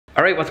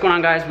All right, what's going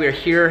on, guys? We are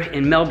here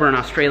in Melbourne,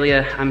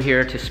 Australia. I'm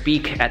here to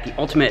speak at the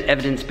Ultimate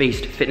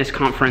Evidence-Based Fitness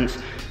Conference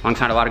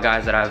alongside a lot of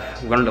guys that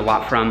I've learned a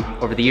lot from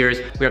over the years.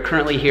 We are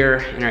currently here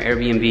in our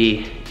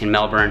Airbnb in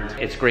Melbourne.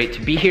 It's great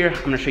to be here.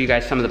 I'm gonna show you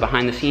guys some of the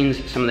behind the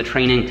scenes, some of the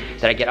training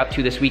that I get up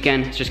to this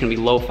weekend. It's just gonna be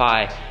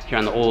lo-fi here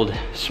on the old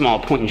small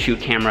point and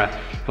shoot camera.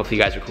 Hopefully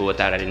you guys are cool with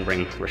that. I didn't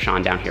bring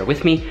Rashawn down here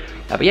with me.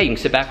 But yeah, you can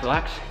sit back,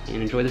 relax,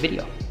 and enjoy the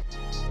video.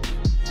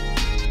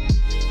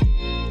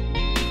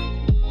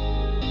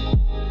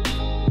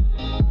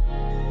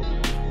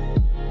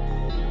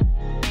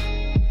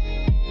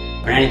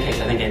 In any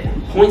case, I think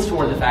it points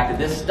toward the fact that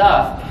this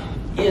stuff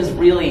is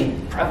really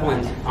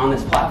prevalent on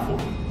this platform.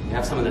 You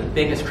have some of the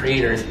biggest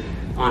creators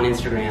on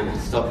Instagram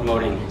still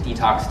promoting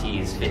detox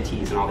teas, fit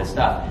teas, and all this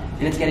stuff,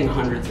 and it's getting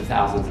hundreds of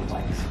thousands of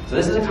likes. So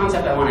this is a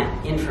concept I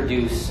want to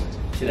introduce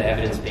to the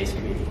evidence-based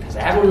community, because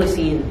I haven't really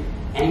seen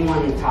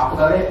anyone talk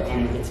about it,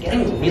 and it's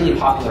getting really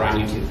popular on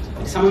YouTube.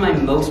 Like, some of my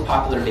most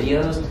popular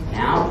videos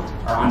now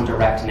are on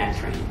direct neck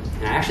training,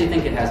 and I actually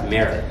think it has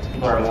merit.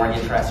 People are more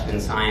interested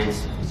in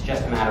science. It's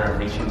just a matter of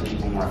reaching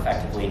people more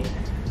effectively.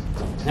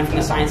 And then from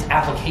the science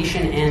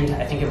application end,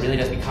 I think it really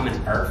does become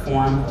an art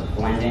form of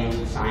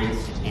blending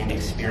science and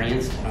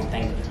experience. I don't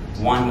think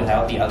one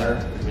without the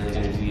other is really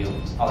going to do you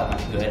all that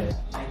much good.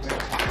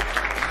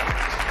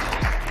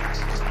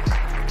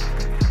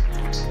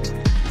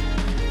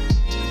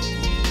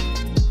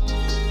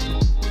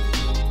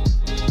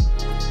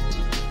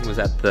 I was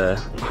at the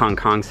Hong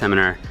Kong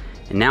seminar,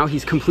 and now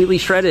he's completely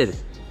shredded.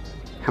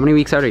 How many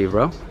weeks out are you,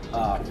 bro?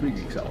 3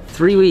 weeks out.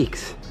 3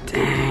 weeks.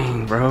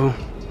 Dang, bro.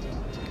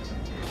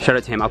 Shout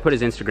out to him. I'll put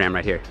his Instagram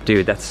right here.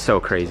 Dude, that's so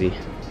crazy.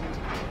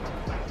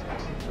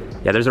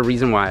 Yeah, there's a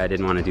reason why I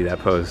didn't want to do that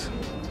pose.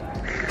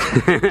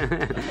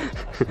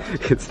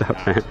 Good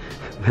stuff, man.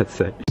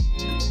 That's it.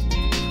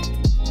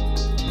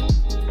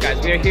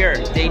 Guys, we are here,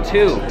 day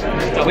 2,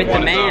 with the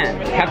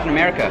man, Captain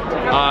America.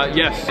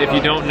 Yes, if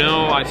you don't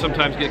know, I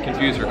sometimes get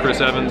confused for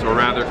Chris Evans, or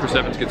rather, Chris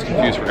Evans gets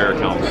confused for Eric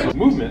Helms. The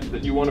movement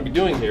that you want to be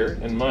doing here,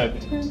 in my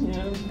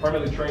opinion,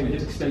 primarily trained to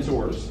hit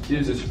extensors,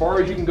 is as far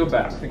as you can go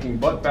back. Thinking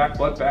butt back,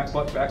 butt back,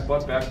 butt back,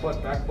 butt back,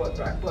 butt back, butt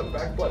back, butt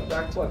back, butt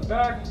back, butt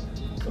back.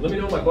 And let me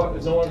know my butt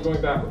is no longer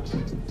going backwards.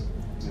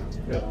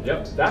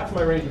 Yep, that's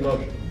my range of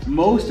motion.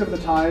 Most of the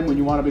time when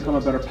you want to become a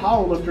better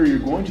powerlifter, you're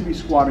going to be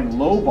squatting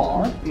low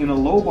bar. In a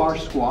low bar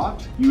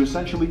squat, you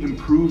essentially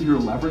improve your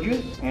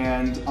leverages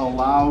and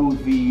allow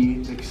the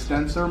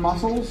extensor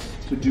muscles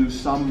to do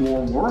some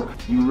more work.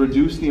 You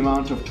reduce the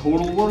amount of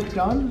total work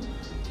done.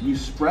 You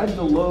spread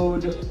the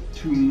load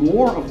to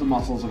more of the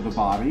muscles of the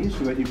body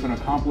so that you can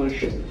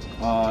accomplish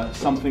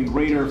something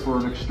greater for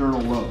an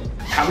external load.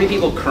 How many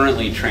people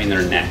currently train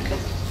their neck?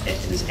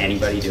 Does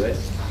anybody do it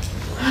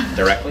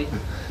directly?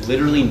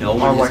 Literally no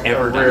one has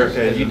ever done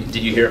it.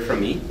 Did you hear it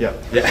from me? Yeah.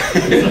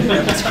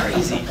 It's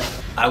crazy.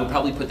 I would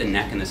probably put the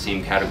neck in the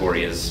same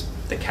category as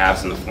the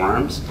calves and the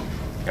forearms.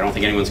 I don't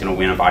think anyone's going to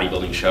win a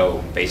bodybuilding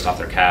show based off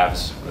their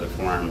calves or their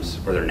forearms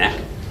or their neck.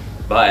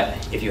 But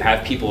if you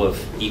have people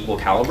of equal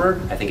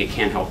caliber, I think it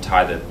can help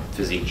tie the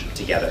physique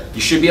together.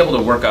 You should be able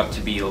to work up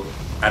to be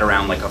at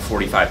around like a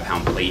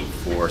 45-pound plate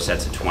for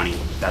sets of 20.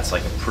 That's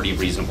like a pretty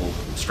reasonable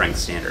strength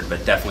standard,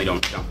 but definitely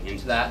don't jump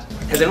into that.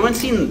 Has anyone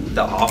seen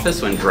The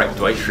Office when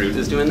Dwight Schrute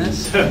is doing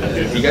this?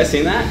 Have you guys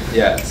seen that?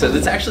 Yeah, so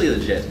that's actually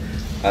legit.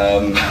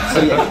 So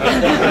yeah.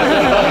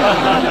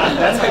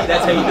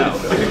 that's how you know.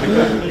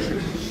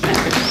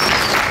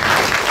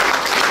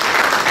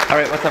 All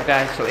right, what's up,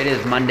 guys? So it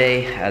is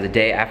Monday, the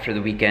day after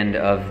the weekend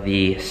of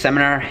the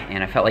seminar,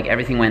 and I felt like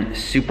everything went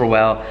super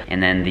well,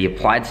 and then the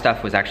applied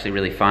stuff was actually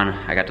really fun.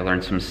 I got to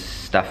learn some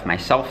stuff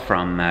myself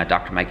from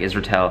Dr. Mike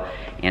Israetel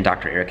and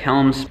Dr. Eric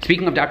Helms.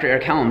 Speaking of Dr.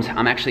 Eric Helms,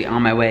 I'm actually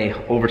on my way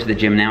over to the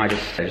gym now. I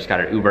just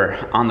got an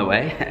Uber on the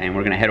way, and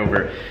we're gonna head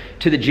over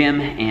to the gym,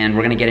 and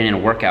we're gonna get in a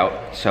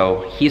workout.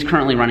 So he's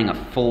currently running a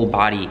full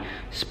body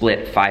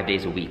split 5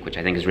 days a week, which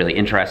I think is really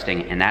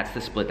interesting, and that's the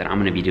split that I'm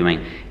gonna be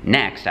doing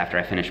next after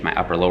I finish my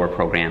upper lower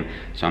program.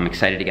 So I'm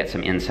excited to get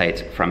some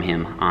insights from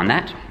him on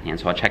that, and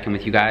so I'll check in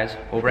with you guys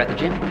over at the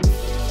gym.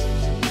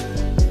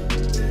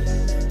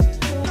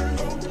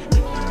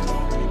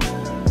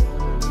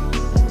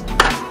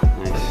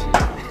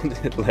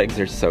 Legs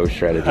are so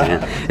shredded,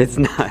 man. It's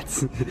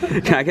nuts.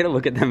 Can I get a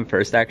look at them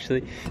first,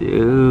 actually?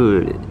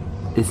 Dude,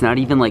 it's not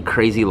even like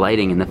crazy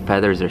lighting, and the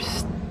feathers are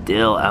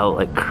still out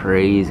like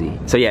crazy.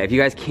 So yeah, if you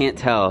guys can't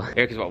tell,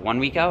 Eric is what, 1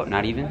 week out?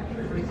 Not even?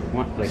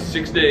 Like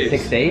 6 days.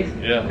 6 days?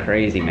 Yeah.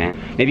 Crazy, man.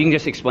 Maybe you can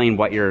just explain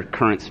what your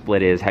current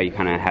split is, how you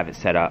kind of have it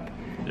set up,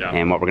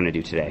 and what we're gonna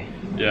do today.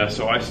 Yeah,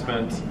 so I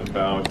spent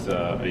about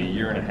a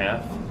year and a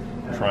half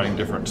trying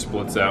different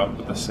splits out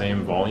with the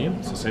same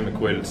volume, so same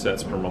equated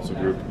sets per muscle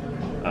group,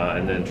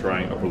 and then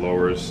trying upper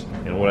lowers.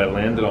 And what I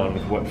landed on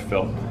with what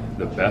felt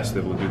the best,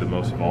 that will do the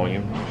most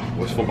volume,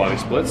 was full body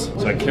splits.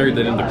 So I carried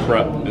that into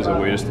prep as a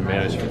way just to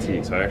manage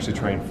fatigue. So I actually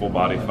train full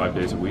body 5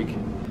 days a week.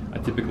 I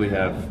typically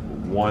have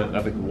one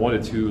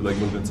to two leg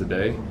movements a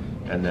day,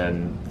 and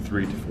then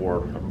 3 to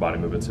 4 body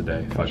movements a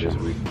day, 5 days a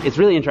week. It's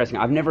really interesting.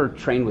 I've never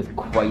trained with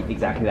quite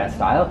exactly that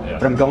style,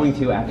 but I'm going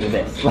to after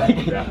this. Like,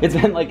 it's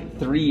been like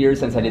 3 years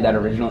since I did that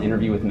original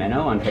interview with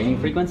Menno on training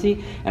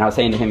frequency, and I was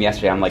saying to him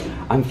yesterday, I'm like,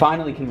 I'm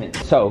finally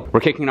convinced. So we're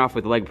kicking off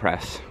with leg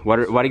press.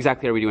 What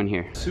exactly are we doing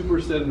here?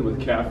 Supersetted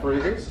with calf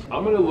raises.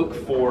 I'm gonna look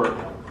for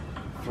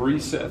 3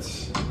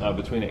 sets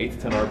between 8 to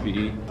 10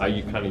 RPE.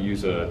 I kind of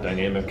use a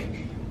dynamic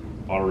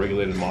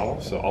auto-regulated model,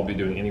 so I'll be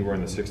doing anywhere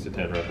in the 6 to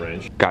 10 rep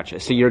range. Gotcha.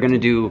 So you're gonna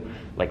do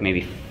like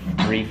maybe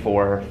 3,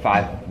 4,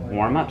 5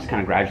 warm-ups, kind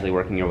of gradually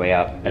working your way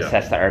up,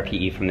 assess the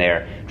RPE from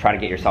there, try to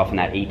get yourself in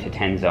that 8 to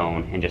 10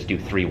 zone, and just do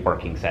 3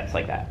 working sets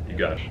like that. You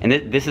got it. And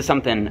this is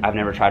something I've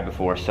never tried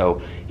before,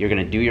 so you're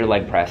gonna do your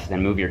leg press,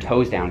 then move your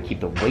toes down, keep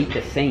the weight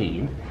the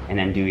same, and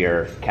then do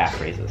your calf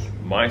raises.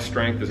 My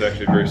strength is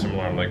actually very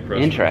similar on leg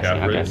press. Interesting,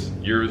 calf raise.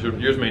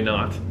 Yours may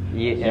not.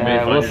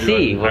 Yeah, we'll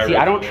see. We'll see.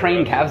 I don't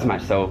train calves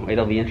much, so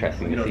it'll be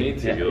interesting to see. You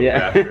don't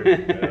need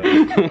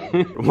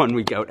to. 1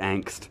 week out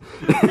angst.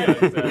 Yeah,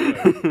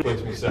 exactly.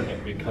 Places me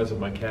second because of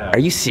my calves. Are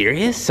you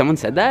serious? Someone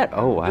said that?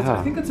 Oh, wow.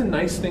 I think that's a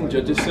nice thing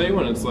judges say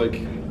when it's like,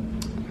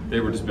 they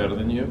were just better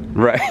than you.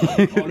 Right.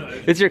 Oh, no,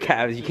 it's your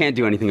calves. You can't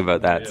do anything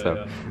about that,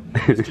 so.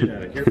 It's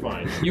genetic. You're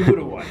fine. You would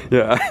have won.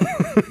 Yeah.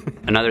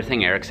 Another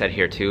thing Eric said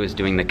here too is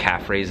doing the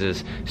calf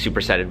raises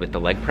supersetted with the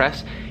leg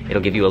press.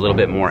 It'll give you a little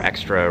bit more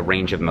extra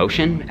range of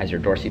motion as your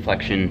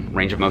dorsiflexion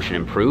range of motion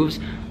improves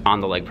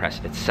on the leg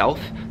press itself.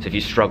 So if you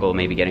struggle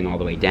maybe getting all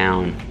the way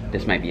down,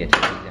 this might be a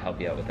technique to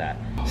help you out with that.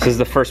 This is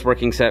the first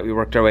working set. We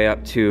worked our way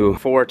up to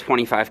 4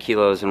 25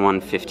 kilos and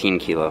 1 15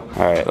 kilo.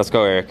 All right, let's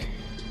go, Eric.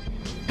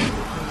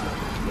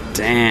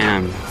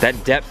 Damn,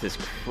 that depth is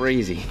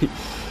crazy.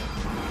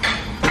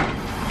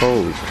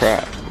 Holy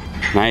crap.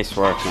 Nice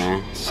work,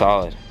 man.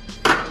 Solid.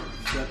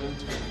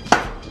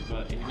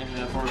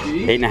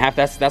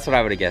 8.5, that's what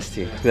I would have guessed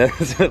too.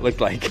 That's what it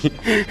looked like.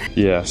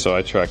 Yeah, so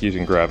I track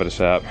using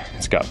Gravitas app.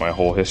 It's got my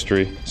whole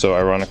history. So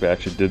ironically, I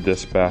actually did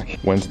this back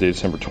Wednesday,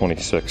 December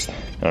 26th.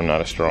 And I'm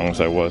not as strong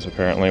as I was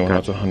apparently when I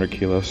was 100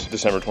 kilos.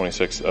 December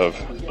 26th of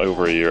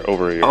over a year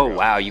Oh ago.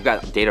 wow, you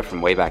got data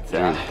from way back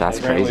then. That's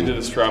crazy. I apparently did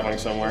this traveling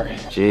somewhere.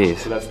 Jeez.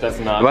 So that's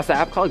not. What's the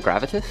app called?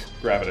 Gravitas?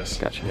 Gravitas.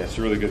 Gotcha. Yeah, it's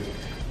a really good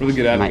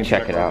app. Might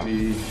check it out.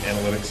 The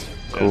analytics.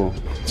 Cool.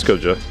 Yeah. Let's go,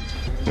 Joe.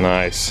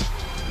 Nice.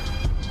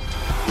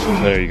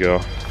 There you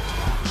go.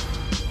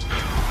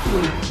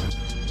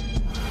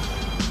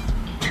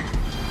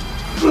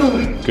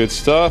 Good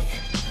stuff.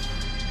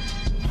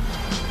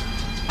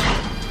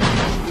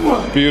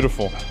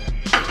 Beautiful.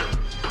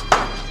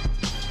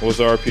 What was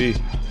the RP?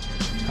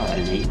 Call that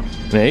an 8.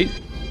 An 8?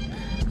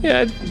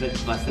 Yeah. Is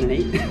it less than an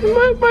 8?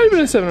 Might have been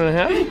a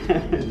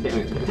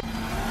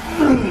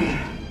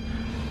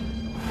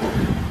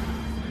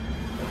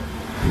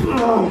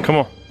 7.5. Come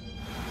on.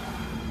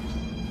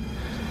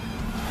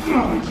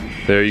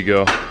 There you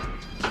go.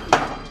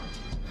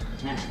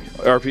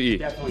 RPE.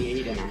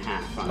 Definitely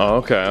 8.5. Oh,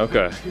 okay.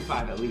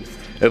 5 at least.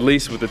 At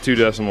least with the 2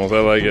 decimals. I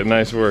like it.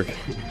 Nice work.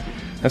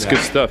 That's good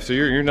stuff. So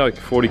you're like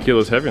 40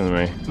 kilos heavier than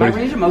me. My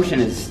range of motion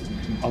is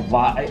a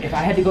lot. If I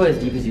had to go as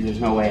deep as you,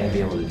 there's no way I'd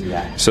be able to do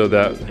that. So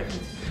that.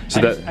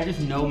 I just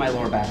know my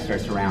lower back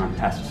starts to round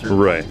past a certain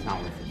Right. point. It's not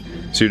worth it.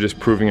 So you're just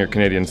proving your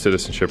Canadian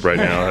citizenship right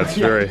now. That's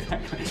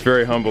it's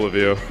very humble of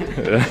you.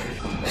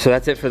 So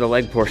that's it for the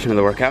leg portion of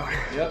the workout.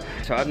 Yep.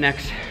 So up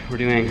next, we're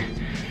doing,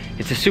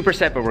 it's a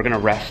superset, but we're gonna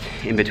rest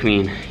in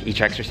between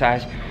each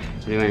exercise.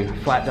 We're doing a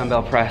flat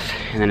dumbbell press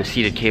and then a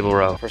seated cable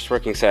row. First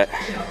working set.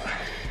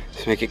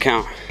 Let's make it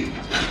count.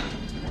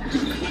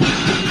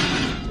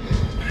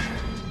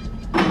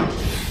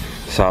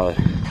 Solid.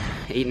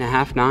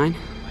 8.5, 9?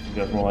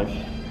 That's more like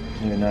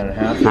maybe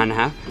 9.5.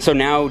 9.5. So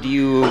now do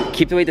you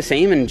keep the weight the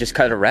same and just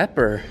cut a rep,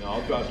 or? No,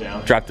 I'll drop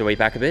down. Drop the weight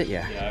back a bit?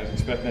 Yeah. Yeah, I was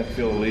expecting that to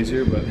feel a little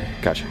easier, but.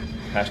 Gotcha.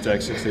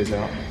 Hashtag 6 days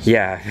out.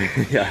 Yeah,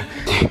 yeah.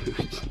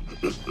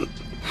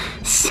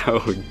 So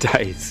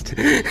diced.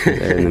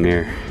 There in the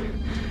mirror.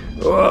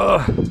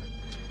 Whoa,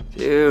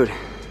 dude,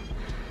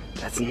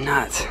 that's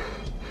nuts.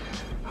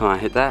 Hold on,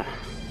 hit that.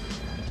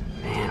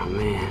 Man, oh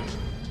man,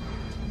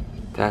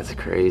 that's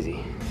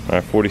crazy. All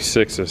right,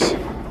 46s.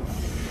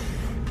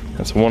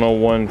 That's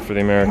 101 for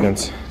the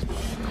Americans.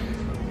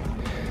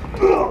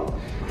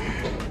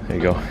 There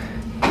you go.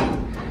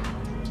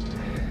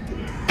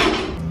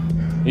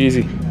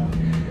 Easy.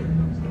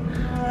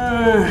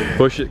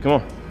 Push it, come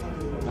on.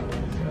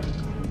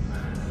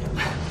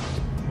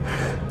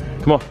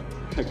 Come on.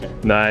 Okay.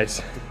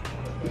 Nice.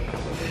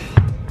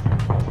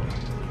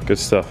 Good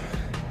stuff.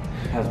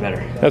 That was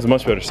better. That's a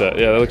much better set.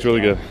 Yeah, that looks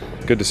really good.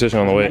 Good decision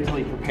on the weight.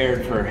 Mentally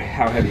prepared for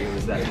how heavy it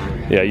was that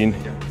time. Yeah, you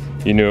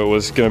knew it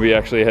was going to be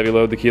actually a heavy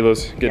load, the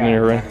kilos getting in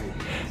your ring.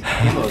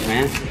 Kilos,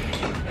 man.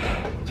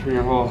 Turn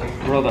your whole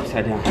world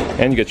upside down.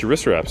 And you get your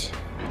wrist wraps.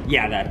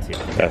 Yeah, that too.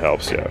 That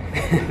helps, yeah.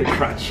 The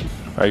crunch.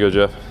 There you go,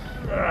 Jeff.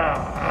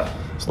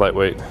 It's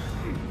lightweight.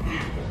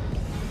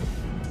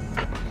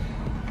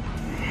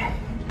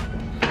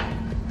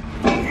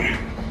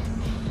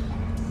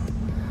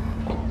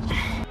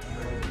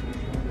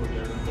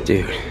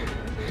 Dude.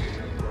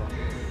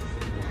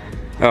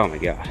 Oh my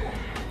God.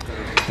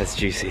 that's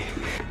juicy.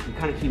 You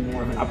kind of keep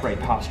more of an upright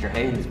posture,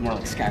 hey, and it's more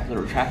like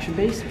scapular retraction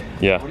based.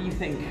 Yeah. What do you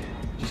think?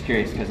 Just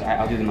curious, because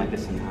I'll do them like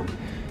this sometimes.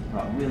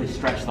 I'll really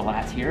stretch the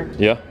lats here.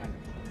 Yeah.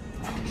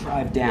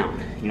 Drive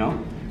down, you know?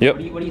 Yep.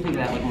 What do you think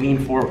of that, like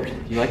lean forward?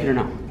 Do you like it or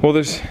no? Well,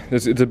 it's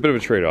a bit of a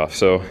trade-off.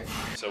 So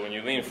when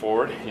you lean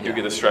forward, you do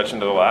get the stretch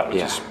into the lat,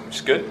 which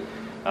is good.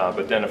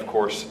 But then, of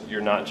course,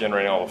 you're not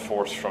generating all the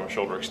force from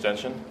shoulder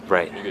extension.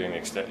 Right. You're getting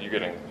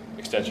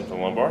extension from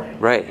the lumbar.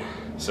 Right.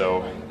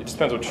 So it just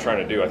depends what you're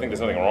trying to do. I think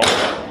there's nothing wrong with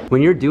that.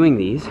 When you're doing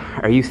these,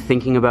 are you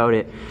thinking about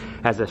it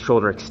as a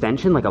shoulder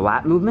extension, like a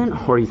lat movement,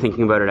 or are you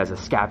thinking about it as a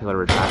scapular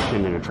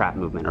retraction and a trap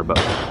movement, or both?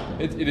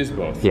 It is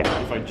both. Yeah.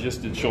 If I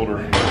just did shoulder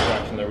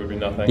retraction, there would be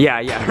nothing. Yeah,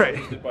 right.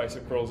 If I did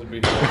bicep curls, it'd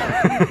be so,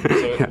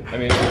 I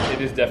mean,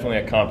 it is definitely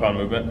a compound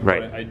movement.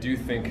 Right. But I do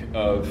think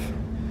of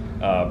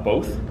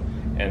both,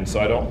 and so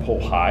I don't pull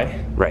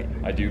high. Right.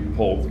 I do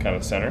pull kind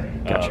of center.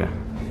 Gotcha.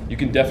 You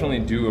can definitely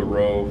do a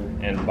row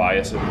and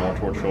bias it more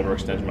toward shoulder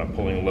extension by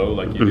pulling low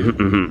like you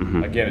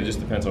do. Again, it just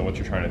depends on what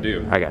you're trying to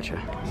do. I gotcha.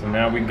 So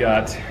now we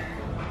got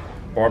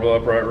barbell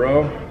upright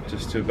row,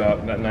 just to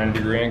about that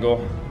 90-degree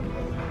angle.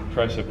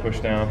 Tricep push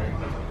down,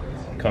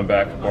 come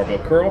back, barbell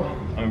curl.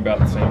 I'm about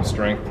the same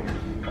strength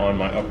on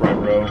my upright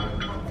row.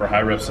 For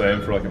high reps,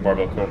 same for like a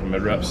barbell curl for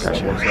mid reps.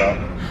 Gotcha. That works out.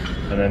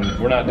 And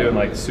then we're not doing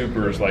like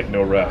supers, like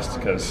no rest,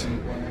 because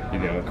you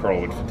know, the curl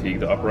would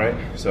fatigue the upright,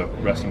 so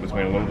resting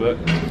between a little bit.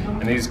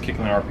 And he's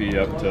kicking the RP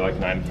up to like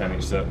 9 to 10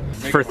 each set.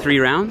 For 3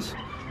 rounds?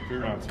 3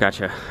 rounds.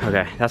 Gotcha.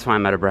 Okay, that's why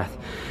I'm out of breath.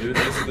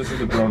 This is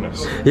the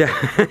bronus. Yeah.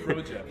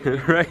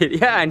 Right.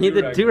 Yeah, I need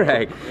the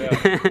do-rag.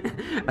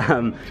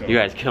 Yeah. You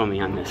guys kill me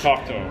on this.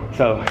 Talk to him.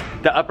 So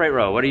the upright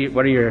row. What are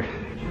your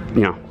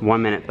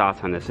 1-minute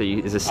thoughts on this? So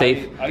is it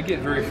safe? I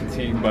get very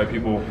fatigued by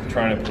people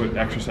trying to put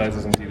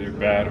exercises into either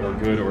bad or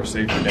good or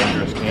safe or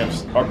dangerous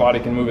camps. Our body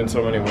can move in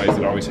so many ways,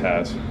 it always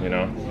has, you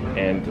know.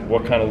 And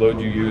what kind of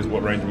load you use,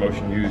 what range of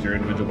motion you use, your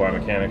individual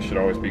biomechanics should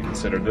always be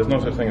considered. There's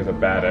no such thing as a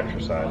bad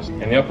exercise.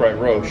 And the upright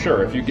row,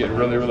 sure, if you get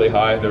really, really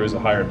high, there is a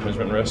higher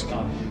impingement risk.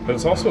 But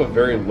it's also a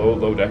very low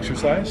load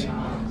exercise.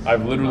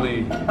 I've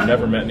literally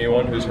never met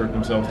anyone who's hurt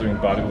themselves doing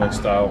bodybuilding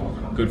style,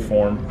 good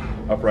form,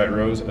 upright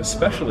rows,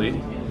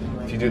 especially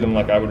if you do them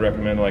like I would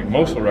recommend, like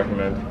most will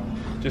recommend,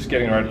 just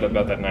getting right at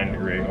about that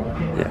 90-degree angle.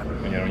 Yeah.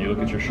 You know, when you look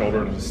at your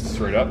shoulder and just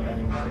straight up.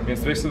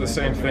 It's basically the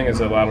same thing as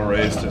a lateral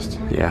raise, just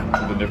with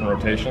a different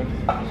rotation.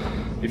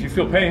 If you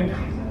feel pain,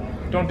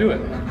 don't do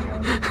it.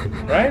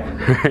 Right?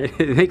 Right.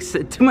 It makes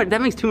too much.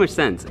 That makes too much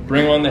sense.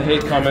 Bring on the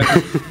hate comments.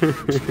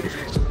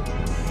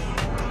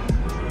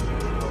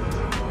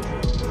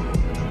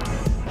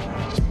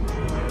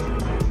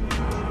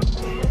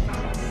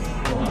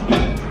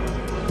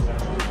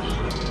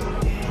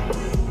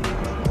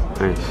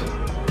 Nice.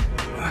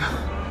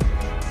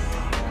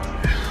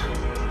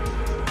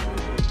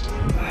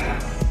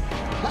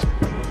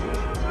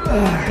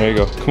 There you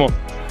go. Come on.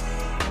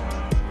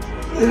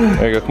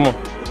 There you go. Come on.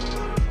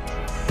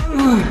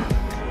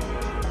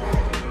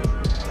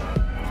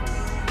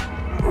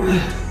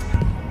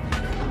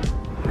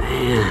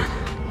 Man,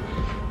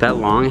 that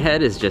long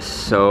head is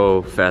just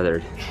so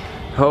feathered.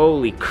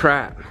 Holy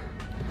crap.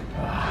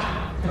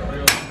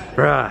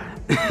 Bruh.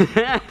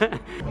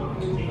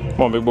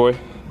 Come on, big boy.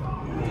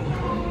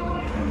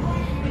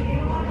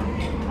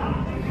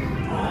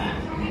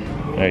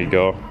 There you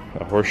go.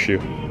 A horseshoe.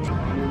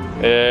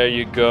 There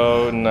you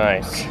go.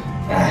 Nice.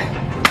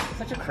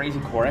 Such a crazy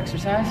core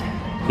exercise.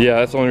 Yeah,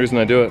 that's the only reason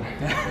I do it.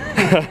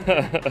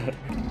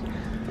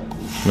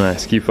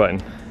 Nice. Keep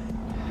fighting.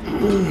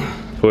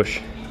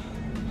 Push.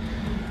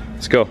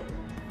 Let's go.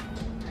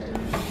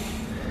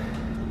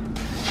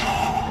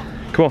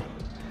 Come on.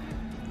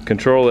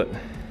 Control it.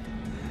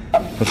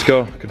 Let's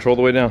go. Control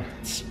the way down.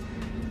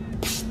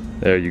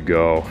 There you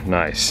go.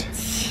 Nice.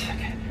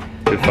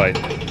 Good fight.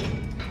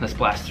 Let's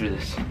blast through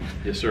this.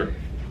 Yes, sir.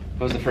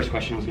 What was the first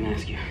question I was going to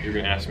ask you? You're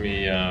going to ask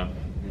me,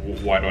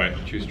 why do I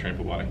choose to train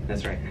full body?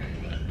 That's right.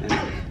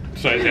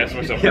 So I asked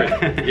myself,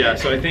 right? Yeah,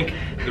 so I think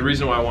the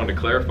reason why I wanted to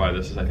clarify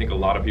this is I think a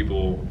lot of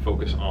people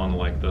focus on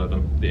like the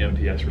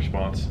MPS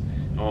response.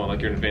 Oh,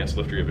 like you're an advanced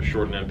lifter, you have a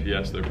shortened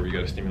MPS, therefore you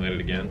got to stimulate it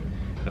again.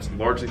 That's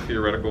largely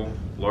theoretical,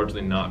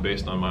 largely not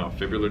based on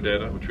myofibrillar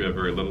data, which we have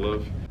very little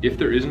of. If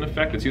there is an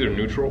effect, it's either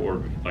neutral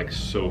or like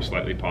so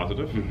slightly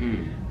positive.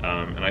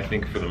 And I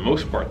think for the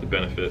most part, the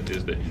benefit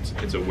is that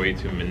it's a way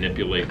to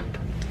manipulate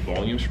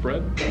volume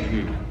spread.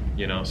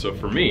 You know, so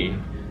for me,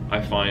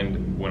 I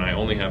find when I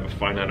only have a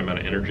finite amount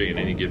of energy in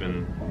any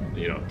given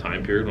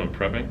time period when I'm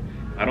prepping,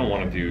 I don't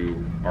want to do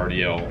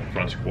RDL,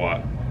 front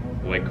squat,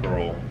 leg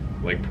curl,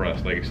 leg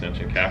press, leg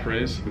extension, calf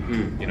raise,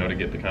 to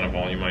get the kind of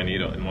volume I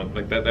need. And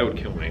like that would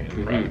kill me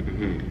in prep.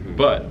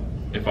 But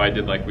if I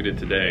did like we did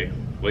today,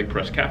 leg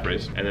press, calf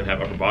raise, and then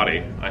have upper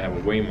body, I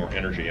have way more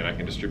energy and I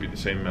can distribute the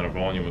same amount of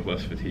volume with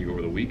less fatigue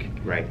over the week.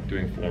 Right.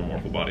 Doing 4 more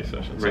full body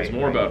sessions. So it's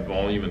more about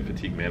volume and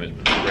fatigue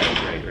management.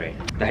 Right.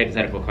 The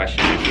hypothetical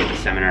question at the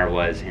seminar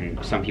was,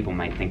 and some people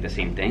might think the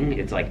same thing,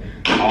 it's like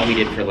all we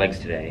did for legs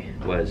today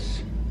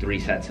was 3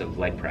 sets of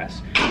leg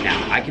press.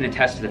 Now, I can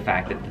attest to the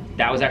fact that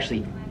that was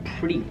actually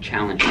pretty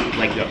challenging.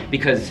 Like,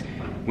 because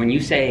when you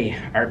say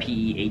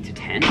RPE 8 to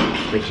 10,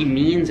 like he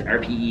means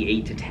RPE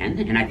 8 to 10,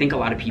 and I think a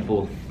lot of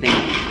people think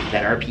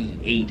that RPE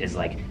 8 is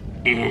like,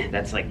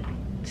 that's like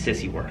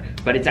sissy work.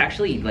 But it's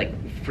actually like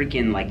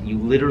freaking, like, you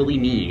literally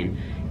mean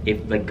if,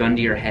 like, gun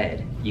to your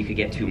head, you could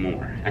get 2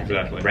 more. I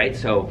think, right?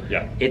 So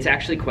it's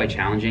actually quite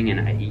challenging, and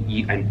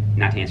I'm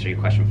not to answer your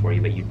question for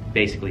you, but you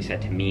basically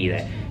said to me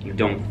that you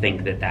don't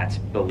think that that's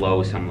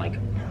below some like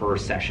per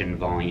session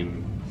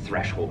volume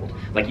threshold.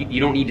 Like you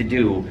don't need to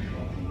do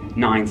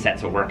 9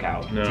 sets of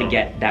workout to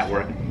get that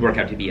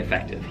workout to be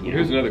effective. You know?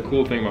 Here's another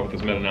cool thing about what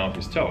this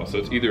meta-analysis tells us. So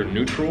it's either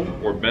neutral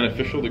or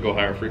beneficial to go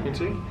higher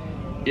frequency.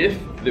 If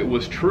it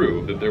was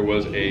true that there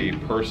was a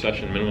per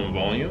session minimum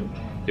volume,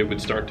 it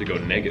would start to go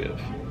negative.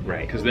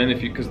 Right. Because then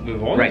because the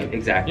volumes, right,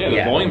 exactly.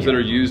 the volumes that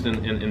are used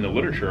in the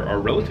literature are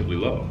relatively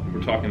low.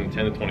 We're talking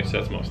 10 to 20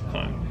 sets most of the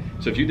time.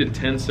 So if you did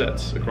 10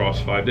 sets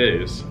across 5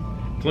 days,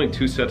 it's only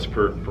 2 sets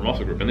per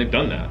muscle group, and they've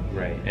done that.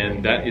 Right.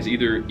 And that is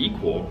either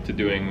equal to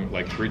doing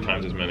like 3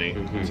 times as many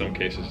in some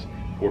cases,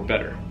 or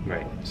better.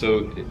 Right.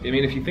 So, I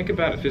mean, if you think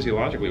about it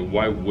physiologically,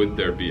 why would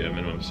there be a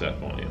minimum set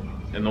volume?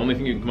 And the only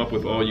thing you can come up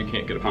with, oh, you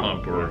can't get a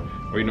pump, or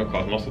you don't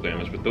cause muscle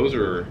damage. But those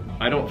are,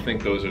 I don't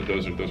think those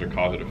are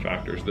causative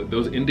factors. That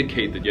those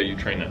indicate that you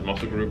train that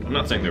muscle group. I'm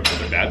not saying they're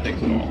bad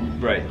things at all.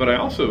 Right. But I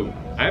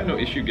have no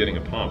issue getting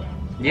a pump.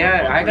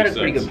 Yeah, I got a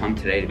pretty good pump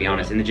today, to be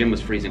honest, and the gym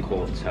was freezing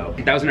cold, so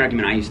that was an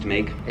argument I used to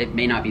make. It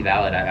may not be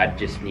valid. I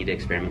just need to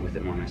experiment with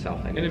it more myself,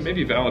 I guess. And it may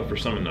be valid for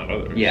some and not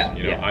others. Yeah,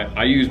 you know,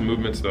 I use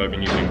movements that I've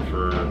been using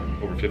for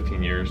over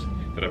 15 years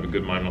that I have a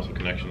good mind-muscle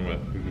connection with.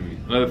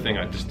 Another thing,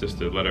 just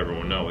to let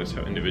everyone know, is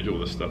how individual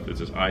this stuff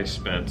is I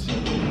spent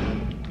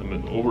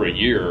over a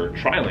year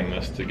trialing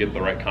this to get the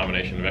right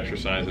combination of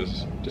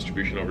exercises,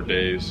 distribution over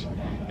days,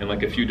 and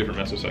like a few different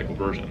mesocycle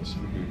versions.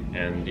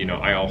 And you know,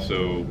 I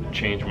also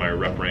change my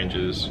rep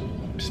ranges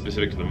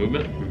specific to the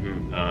movement,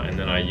 and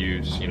then I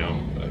use, you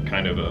know,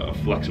 kind of a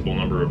flexible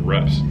number of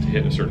reps to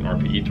hit a certain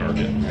RPE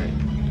target.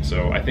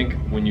 So I think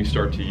when you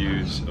start to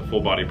use a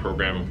full body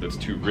program that's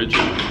too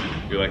rigid,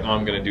 you're like, oh,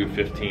 I'm going to do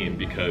 15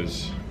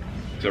 because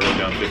I wrote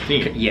down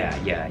 15. Yeah.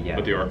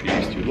 But the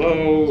RPE is too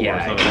low, or it's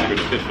not a good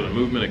fit for the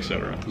movement,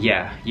 etc.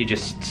 Yeah, you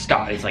just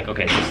stop. It's like,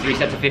 okay, it's 3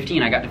 sets of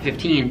 15. I got to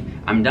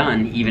 15. I'm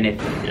done, even if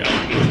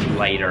it's too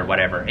light or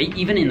whatever.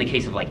 Even in the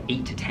case of like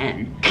 8 to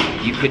 10,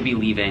 you could be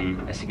leaving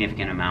a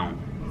significant amount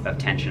of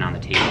tension on the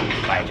table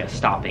by just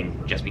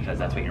stopping, just because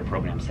that's what your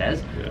program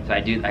says. So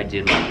I did like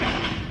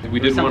that. We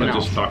did want to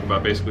just talk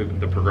about basically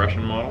the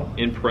progression model.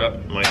 In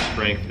prep, my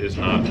strength is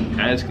not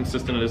as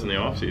consistent as it is in the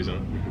off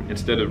season.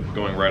 Instead of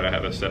going right, I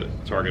have a set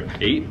target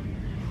of 8.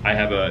 I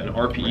have an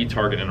RPE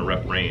target and a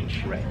rep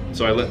range.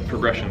 So I let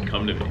progression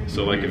come to me.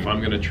 So like if I'm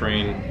going to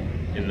train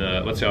in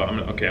the, let's say I'm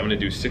going to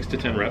do 6 to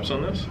 10 reps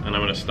on this, and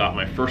I'm going to stop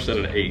my first set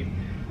at 8.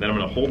 Then I'm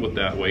going to hold with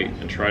that weight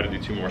and try to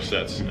do 2 more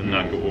sets and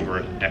not go over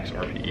an X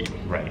RPE.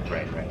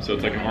 Right. So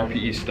it's like an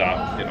RPE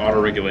stop. It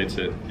auto-regulates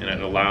it, and it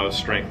allows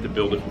strength to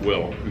build if it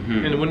will.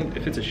 And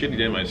if it's a shitty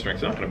day, my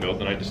strength's not going to build,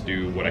 then I just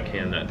do what I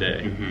can that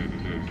day.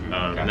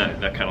 And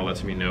that kind of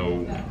lets me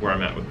know where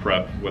I'm at with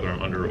prep, whether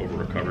I'm under or over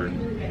recovered.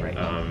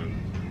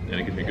 And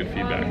it gives me good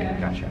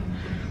feedback. Gotcha.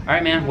 All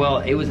right, man. Well,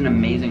 it was an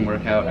amazing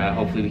workout.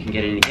 Hopefully we can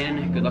get it in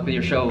again. Good luck with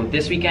your show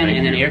this weekend.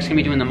 And then Eric's going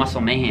to be doing the Muscle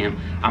Mayhem.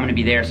 I'm going to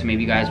be there, so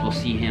maybe you guys will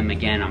see him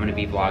again. I'm going to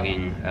be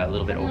vlogging a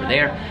little bit over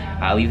there.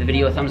 Leave the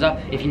video a thumbs up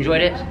if you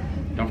enjoyed it.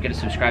 Don't forget to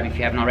subscribe if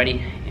you haven't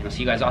already. And I'll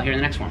see you guys all here in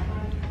the next one.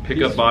 Pick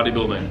up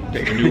bodybuilding.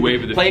 It's a new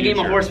wave of the Play future. a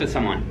game of horse with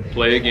someone.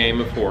 Play a game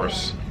of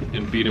horse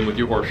and beat him with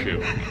your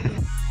horseshoe.